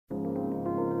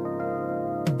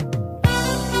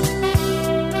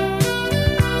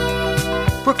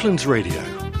Brooklands Radio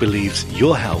believes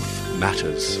your health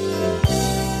matters.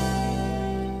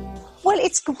 Well,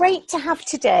 it's great to have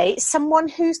today someone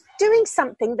who's doing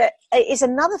something that is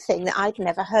another thing that I'd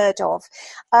never heard of.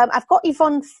 I've got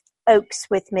Yvonne Oakes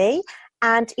with me,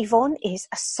 and Yvonne is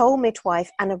a soul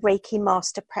midwife and a Reiki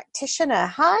master practitioner.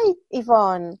 Hi,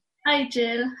 Yvonne. Hi,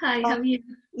 Jill. Hi, how are you?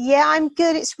 Yeah, I'm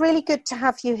good. It's really good to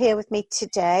have you here with me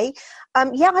today.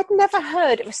 I'd never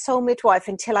heard of a soul midwife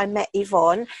until I met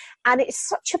Yvonne, and it's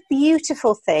such a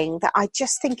beautiful thing that I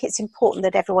just think it's important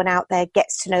that everyone out there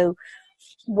gets to know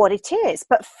what it is.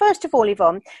 But first of all,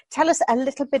 Yvonne, tell us a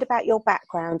little bit about your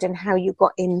background and how you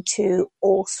got into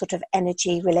all sort of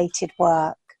energy related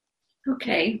work.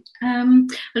 Okay. Well,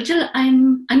 Jill,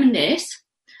 I'm a nurse,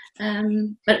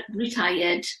 but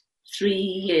retired 3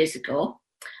 years ago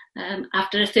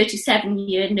after a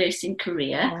 37-year nursing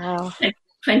career. Wow.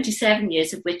 27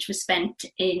 years of which was spent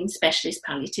in specialist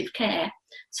palliative care.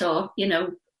 So,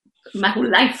 my whole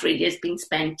life really has been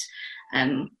spent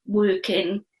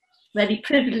working very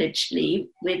privilegedly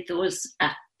with those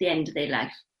at the end of their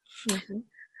life.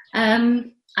 Mm-hmm.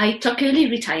 I took early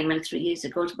retirement 3 years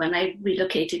ago when I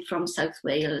relocated from South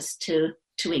Wales to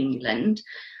England,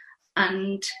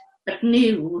 but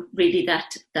knew really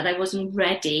that I wasn't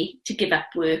ready to give up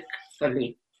work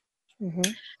fully,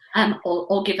 mm-hmm.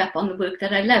 or give up on the work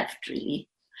that I loved really.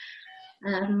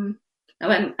 I'm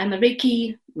a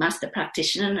Reiki master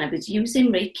practitioner, and I was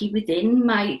using Reiki within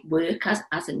my work as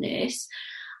a nurse,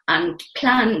 and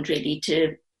planned really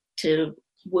to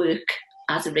work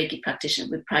as a Reiki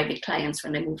practitioner with private clients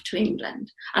when I moved to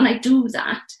England. And I do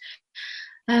that.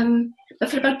 But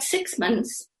for about 6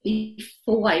 months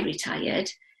before I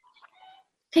retired,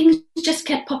 things just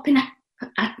kept popping up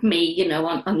at me,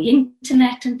 on the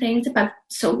internet and things about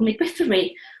soul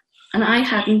midwifery. And I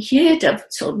hadn't heard of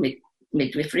soul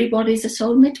midwifery. What is a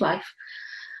soul midwife?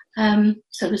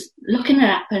 So I was looking it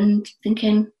up and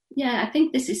thinking, I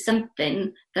think this is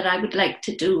something that I would like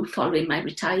to do following my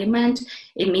retirement.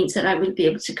 It means that I will be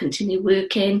able to continue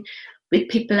working with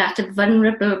people at a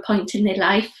vulnerable point in their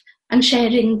life and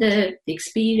sharing the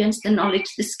experience, the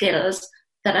knowledge, the skills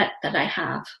that I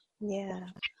have. Yeah.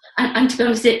 And to be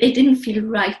honest, it didn't feel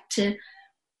right to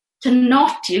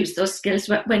not use those skills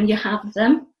when you have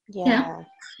them. Yeah.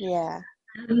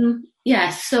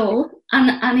 So,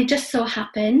 and it just so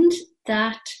happened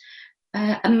that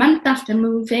a month after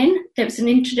moving, there was an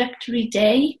introductory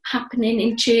day happening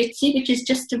in Chertsey, which is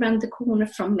just around the corner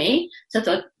from me. So I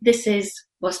thought, this is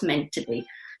what's meant to be.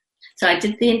 So I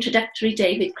did the introductory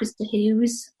day with Krista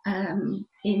Hughes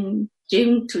in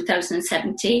June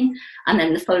 2017, and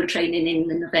then the full training in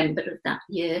the November of that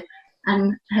year,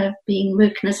 and have been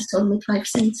working as a soul midwife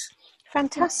since.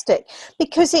 Fantastic.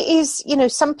 Because it is,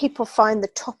 some people find the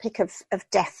topic of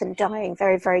death and dying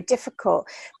very, very difficult.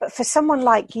 But for someone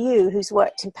like you who's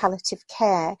worked in palliative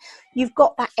care, you've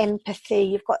got that empathy,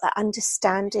 you've got that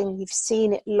understanding, you've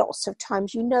seen it lots of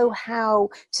times, you know how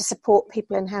to support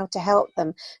people and how to help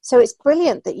them. So it's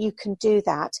brilliant that you can do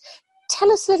that. Tell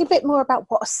us a little bit more about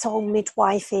what a soul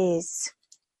midwife is.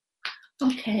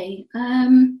 Okay.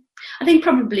 I think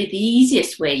probably the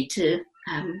easiest way to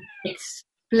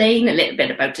explain a little bit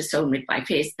about a soul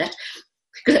midwife is that,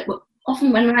 because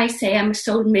often when I say I'm a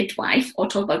soul midwife or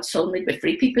talk about soul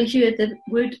midwifery, people hear the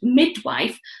word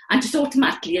midwife and just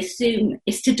automatically assume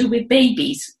it's to do with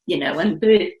babies, and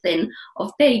birthing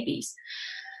of babies.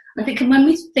 I think when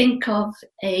we think of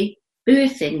a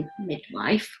birthing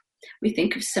midwife, we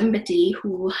think of somebody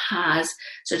who has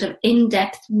sort of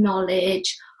in-depth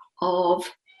knowledge of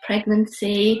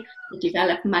pregnancy, the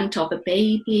development of a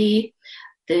baby,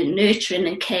 the nurturing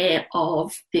and care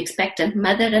of the expectant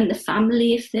mother and the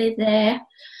family if they're there,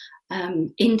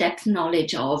 in-depth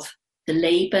knowledge of the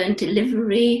labour and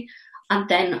delivery, and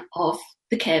then of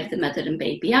the care of the mother and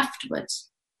baby afterwards.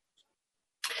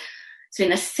 So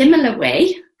in a similar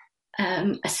way,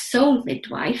 a soul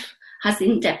midwife has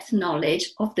in-depth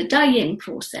knowledge of the dying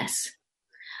process,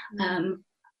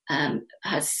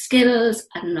 has skills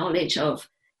and knowledge of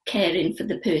caring for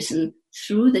the person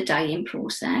through the dying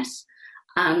process,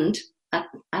 and at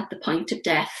the point of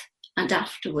death and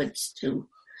afterwards too.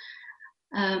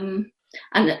 Does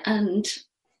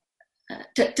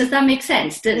that make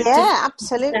sense?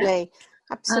 Absolutely.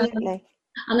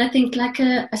 And I think like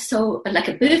a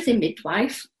birthing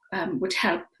midwife would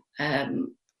help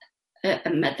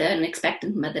a mother, an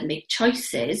expectant mother, make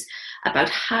choices about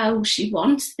how she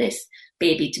wants this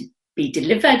baby to be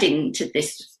delivered into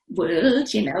this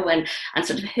world, and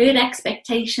sort of her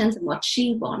expectations and what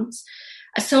she wants.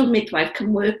 A soul midwife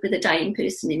can work with a dying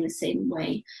person in the same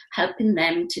way, helping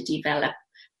them to develop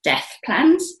death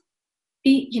plans,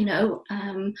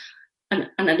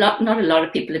 not a lot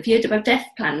of people have heard about death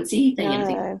plans either. No. You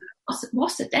think,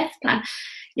 what's a death plan?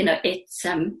 It's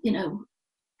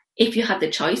if you had the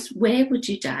choice, where would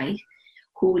you die?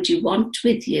 Who would you want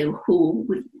with you? Who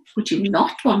would you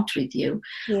not want with you?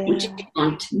 Yeah. Would you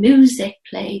want music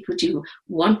played? Would you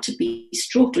want to be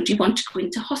stroked? Would you want to go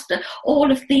into hospital?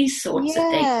 All of these sorts of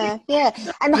things. Yeah.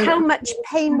 And how much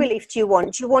pain relief do you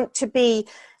want? Do you want to be,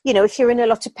 if you're in a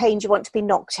lot of pain, do you want to be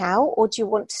knocked out, or do you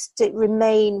want to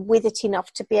remain with it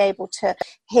enough to be able to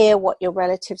hear what your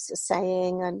relatives are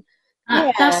saying? And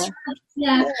that's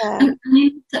right. And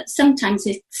sometimes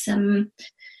it's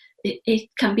it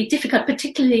can be difficult,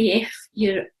 particularly if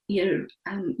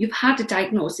you've had a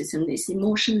diagnosis and it's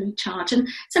emotionally charged. And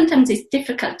sometimes it's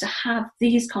difficult to have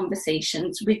these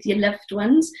conversations with your loved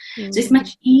ones. So it's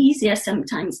much easier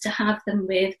sometimes to have them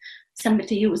with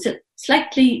somebody who's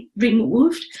slightly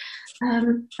removed.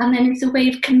 And then it's a way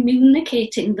of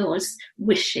communicating those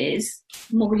wishes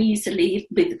more easily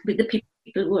with the people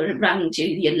who are around you,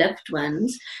 your loved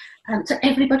ones. So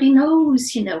everybody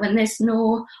knows, when there's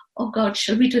no, oh God,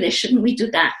 shall we do this? Shouldn't we do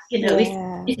that?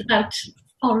 It's about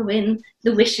following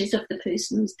the wishes of the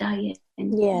person who's dying.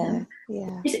 Yeah.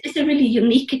 It's a really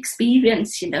unique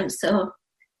experience, so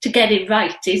to get it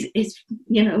right is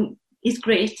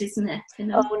great, isn't it?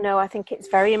 Oh no, I think it's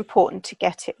very important to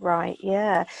get it right.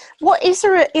 Yeah. What is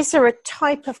there a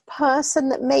type of person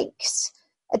that makes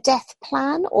a death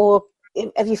plan, or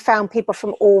have you found people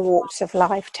from all walks of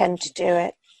life tend to do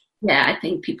it? Yeah, I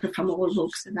think people from all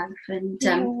walks of life, and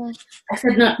I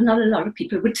said not a lot of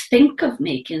people would think of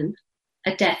making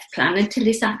a death plan until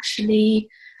it's actually,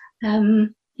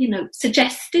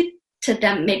 suggested to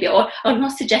them, maybe, or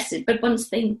not suggested, but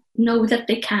once they know that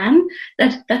they can,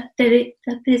 that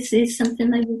this is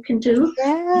something that you can do.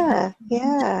 Yeah.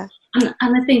 And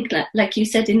I think, like you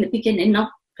said in the beginning, not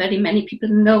very many people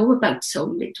know about soul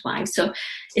midwives, so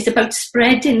it's about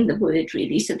spreading the word,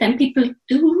 really, so then people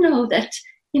do know that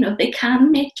they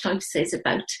can make choices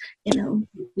about,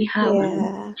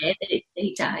 how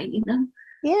they die,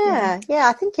 Yeah,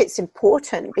 I think it's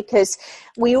important because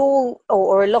we all,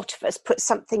 or a lot of us, put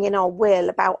something in our will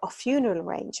about our funeral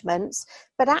arrangements.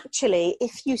 But actually,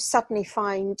 if you suddenly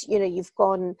find, you've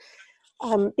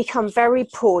become very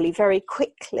poorly very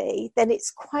quickly, then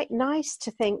it's quite nice to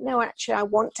think, no, actually, I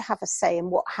want to have a say in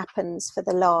what happens for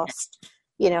the last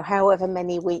however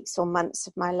many weeks or months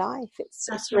of my life. It's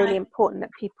really important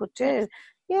that people do.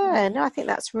 Yeah, no, I think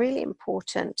that's really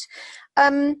important.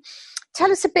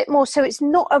 Tell us a bit more. So it's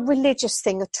not a religious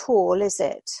thing at all, is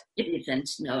it? It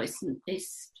isn't. No,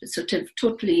 it's sort of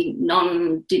totally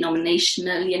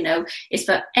non-denominational, it's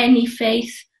for any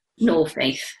faith, no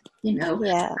faith,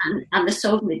 Yeah. And the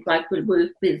soul midwife will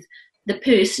work with the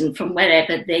person from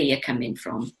wherever they are coming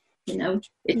from,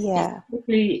 It's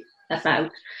totally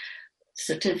about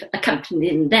sort of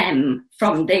accompanying them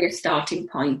from their starting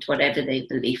point, whatever their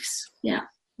beliefs. Yeah.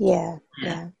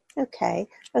 Okay.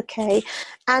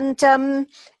 And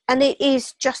it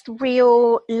is just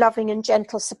real loving and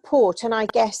gentle support. And I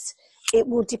guess it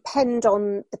will depend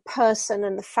on the person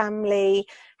and the family,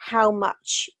 how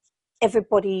much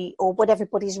everybody, or what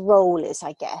everybody's role is,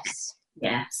 I guess.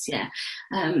 Yes, yeah.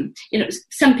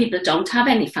 Some people don't have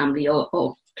any family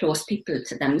or close people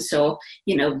to them, so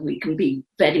we can be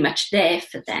very much there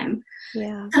for them.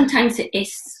 Yeah. Sometimes it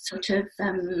is sort of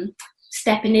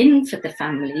stepping in for the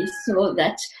families so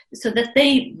that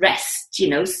they rest,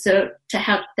 so to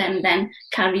help them then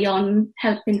carry on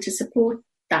helping to support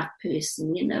that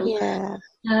person, Yeah.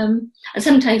 And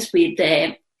sometimes we're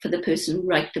there for the person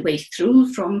right the way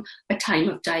through, from a time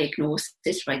of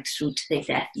diagnosis right through to their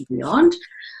death and beyond.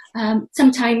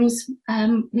 Sometimes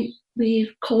we're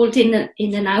called in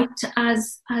and out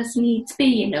as needs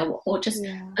be, or just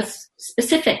as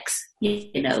specifics,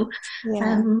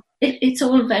 Yeah. It's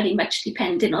all very much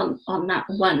depending on that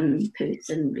one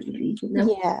person, really,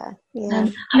 Yeah.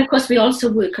 And of course, we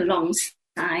also work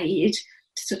alongside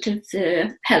sort of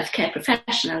the healthcare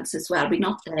professionals as well. We're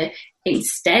not there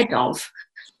instead of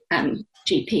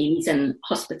GPs and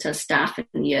hospital staff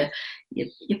and your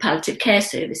palliative care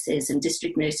services and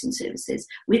district nursing services.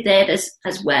 We're there as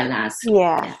well as.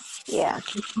 Yeah.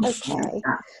 Okay.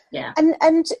 Yeah.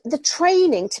 And the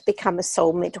training to become a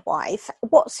soul midwife,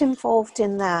 what's involved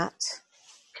in that?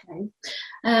 Okay.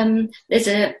 There's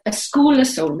a school of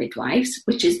soul midwives,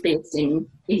 which is based in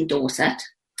Dorset,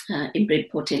 in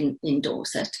Bridport in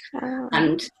Dorset. Oh.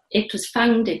 And it was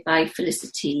founded by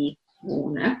Felicity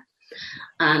Warner.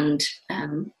 And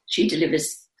she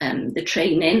delivers the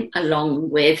training along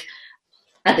with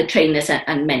other trainers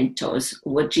and mentors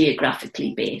who are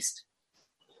geographically based.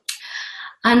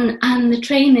 And the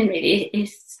training really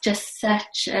is just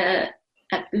such a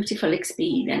a beautiful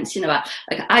experience. You know,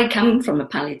 I come from a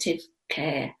palliative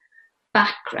care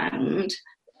background.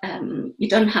 You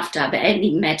don't have to have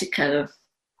any medical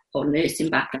or nursing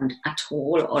background at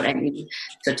all, or any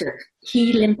sort of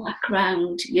healing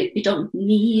background. You don't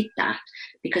need that,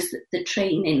 because the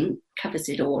training covers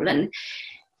it all. And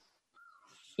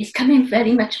it's coming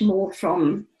very much more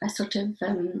from a sort of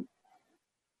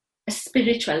a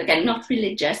spiritual, again, not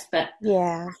religious, but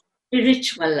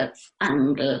spiritual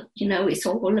angle. You know, it's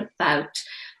all about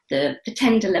the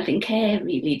tender loving care,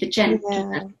 really, the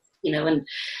gentleness, you know. And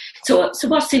so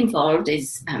what's involved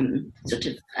is sort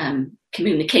of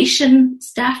communication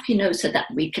stuff, you know, so that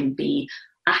we can be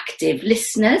active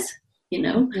listeners, you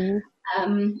know.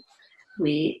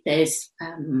 There's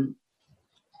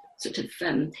sort of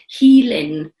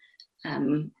healing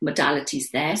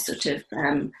modalities there, sort of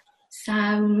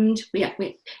sound.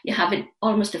 You have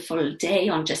almost a full day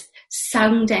on just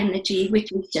sound energy, which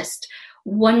is just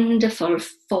wonderful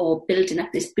for building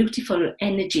up this beautiful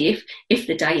energy if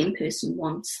the dying person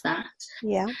wants that.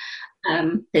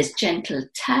 There's gentle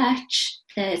touch,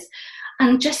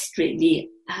 and just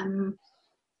really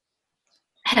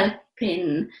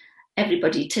helping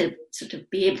everybody to sort of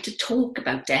be able to talk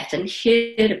about death and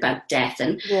hear about death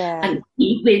and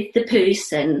be with the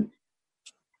person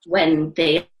when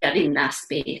they are in that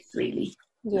space, really.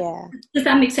 Does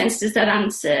that make sense? Does that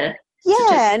answer?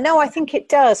 No, I think it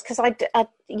does, because I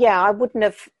wouldn't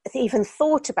have even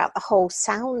thought about the whole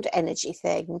sound energy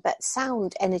thing, but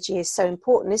sound energy is so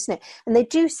important, isn't it? And they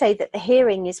do say that the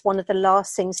hearing is one of the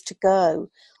last things to go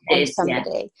on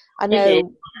somebody. I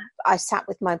know I sat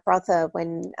with my brother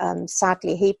when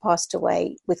sadly he passed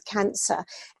away with cancer,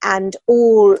 and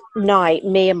all night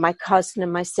me and my cousin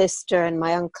and my sister and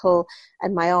my uncle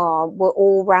and my aunt were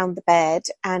all round the bed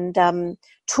and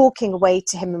talking away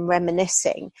to him and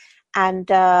reminiscing. And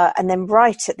then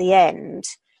right at the end,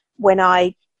 when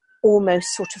I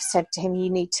almost sort of said to him, you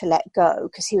need to let go,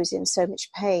 because he was in so much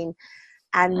pain.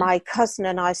 And my cousin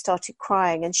and I started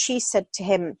crying, and she said to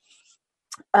him,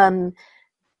 can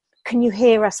you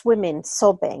hear us women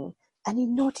sobbing? And he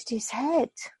nodded his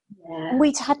head. And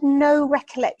we'd had no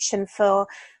recollection for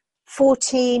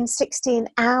 14, 16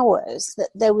 hours that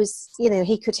there was, you know,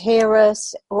 he could hear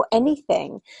us or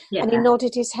anything. And he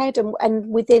nodded his head, and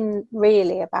within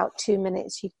really about 2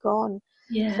 minutes he'd gone.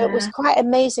 So it was quite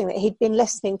amazing that he'd been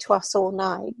listening to us all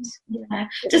night.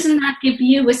 Doesn't that give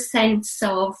you a sense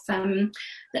of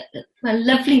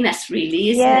loveliness,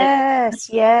 really, isn't it?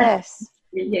 Yes.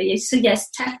 So yes,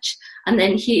 touch and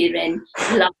then hearing,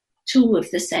 two of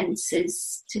the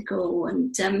senses to go.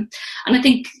 And I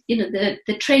think, you know, the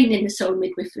training, the soul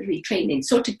midwifery training,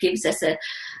 sort of gives us a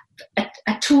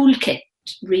toolkit,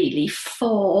 really,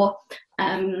 for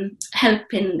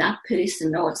helping that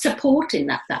person or supporting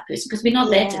that person, because we're not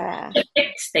there to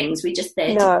fix things, we're just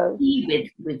there to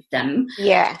be with them.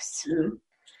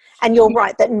 And you're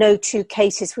right that no two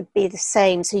cases would be the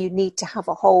same, so you need to have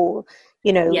a whole,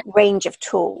 you know, range of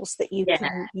tools that you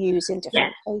can use in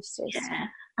different cases.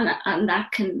 And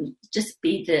that can just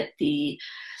be the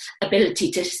ability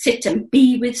to sit and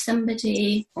be with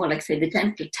somebody, or like I say, the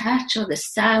gentle touch, or the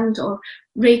sound, or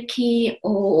Reiki,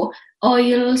 or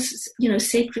oils, you know,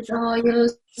 sacred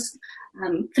oils.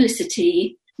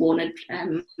 Felicity wanted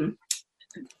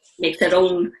make their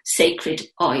own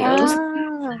sacred oils,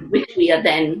 which we are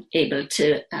then able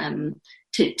to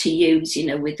use, you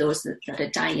know, with those that are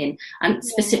dying, and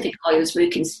specific oils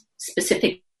work in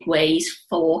specific ways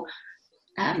for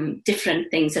different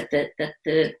things that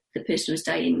the person who's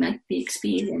dying might be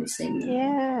experiencing.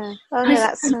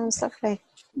 That sounds lovely.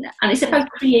 And it's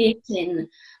about creating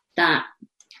that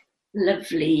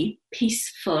lovely,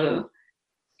 peaceful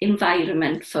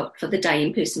environment for the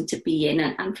dying person to be in,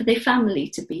 and for their family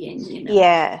to be in, you know.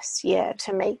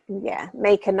 To make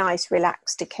a nice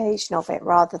relaxed occasion of it,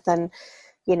 rather than,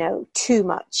 you know, too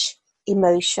much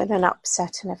emotion and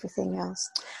upset and everything else.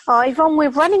 Yvonne, we're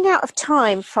running out of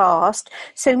time fast,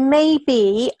 so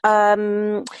maybe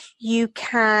you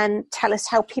can tell us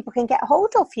how people can get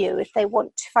hold of you if they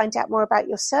want to find out more about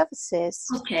your services.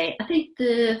 Okay, I think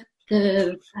the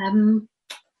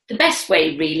best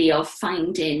way, really, of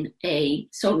finding a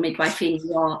soul midwife in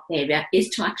your area is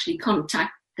to actually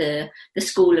contact the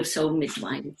School of Soul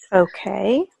Midwives.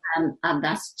 Okay. And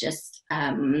that's just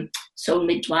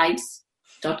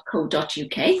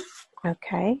soulmidwives.co.uk.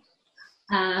 Okay.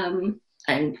 And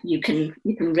you can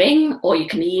ring, or you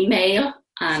can email,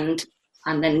 and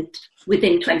then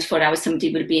within 24 hours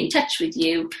somebody will be in touch with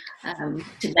you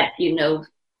to let you know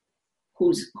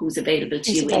who's available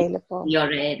to you in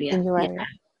your area.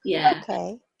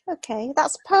 Okay. Okay,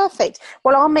 that's perfect.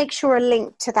 Well, I'll make sure a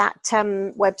link to that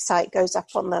website goes up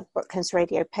on the Brooklands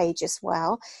Radio page as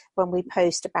well when we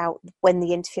post about when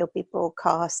the interview will be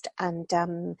broadcast and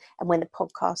when the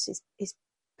podcast is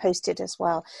posted as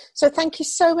well. So thank you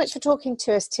so much for talking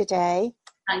to us today.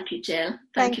 Thank you, Jill.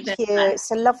 Thank you. It's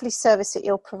a lovely service that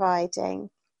you're providing.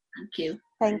 Thank you.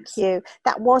 Thank you.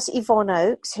 That was Yvonne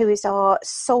Oakes, who is our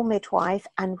soul midwife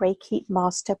and Reiki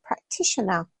master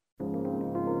practitioner.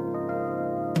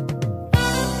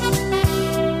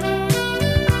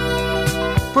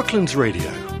 Brooklands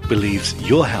Radio believes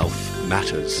your health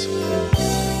matters.